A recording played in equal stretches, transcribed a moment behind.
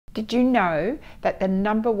Did you know that the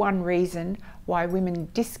 #1 reason why women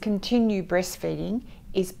discontinue breastfeeding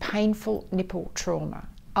is painful nipple trauma?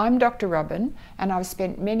 I'm Dr. Robyn, and I've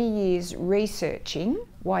spent many years researching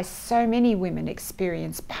why so many women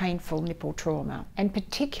experience painful nipple trauma, and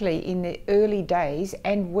particularly in the early days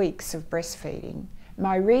and weeks of breastfeeding.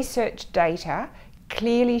 My research data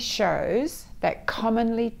clearly shows that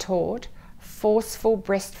commonly taught forceful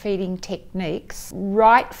breastfeeding techniques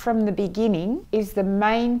right from the beginning is the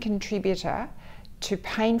main contributor to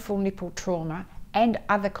painful nipple trauma and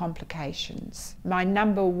other complications. My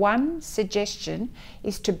 #1 suggestion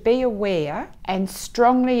is to be aware and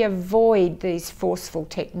strongly avoid these forceful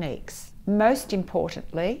techniques. Most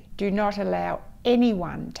importantly, do not allow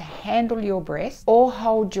anyone to handle your breast or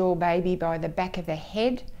hold your baby by the back of the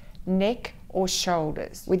head, neck, or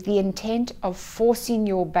shoulders with the intent of forcing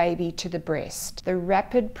your baby to the breast. The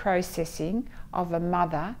rapid processing of a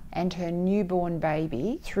mother and her newborn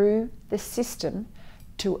baby through the system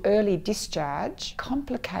to early discharge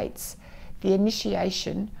complicates the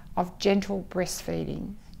initiation of gentle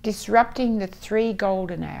breastfeeding, disrupting the 3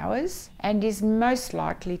 golden hours, and is most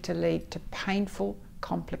likely to lead to painful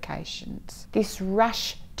complications. This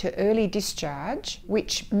rush to early discharge,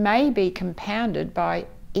 which may be compounded by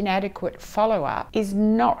inadequate follow-up, is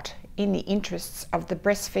not in the interests of the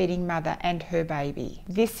breastfeeding mother and her baby.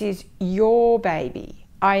 This is your baby.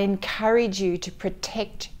 I encourage you to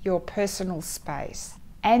protect your personal space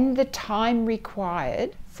and the time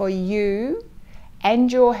required for you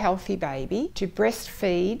and your healthy baby to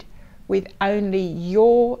breastfeed with only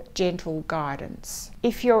your gentle guidance.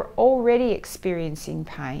 If you're already experiencing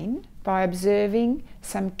pain, by observing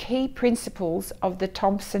some key principles of the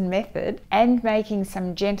Thompson method and making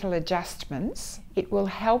some gentle adjustments, it will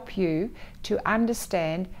help you to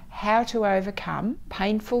understand how to overcome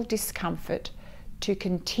painful discomfort to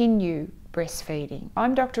continue breastfeeding.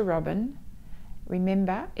 I'm Dr. Robyn.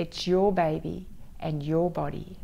 Remember, it's your baby and your body.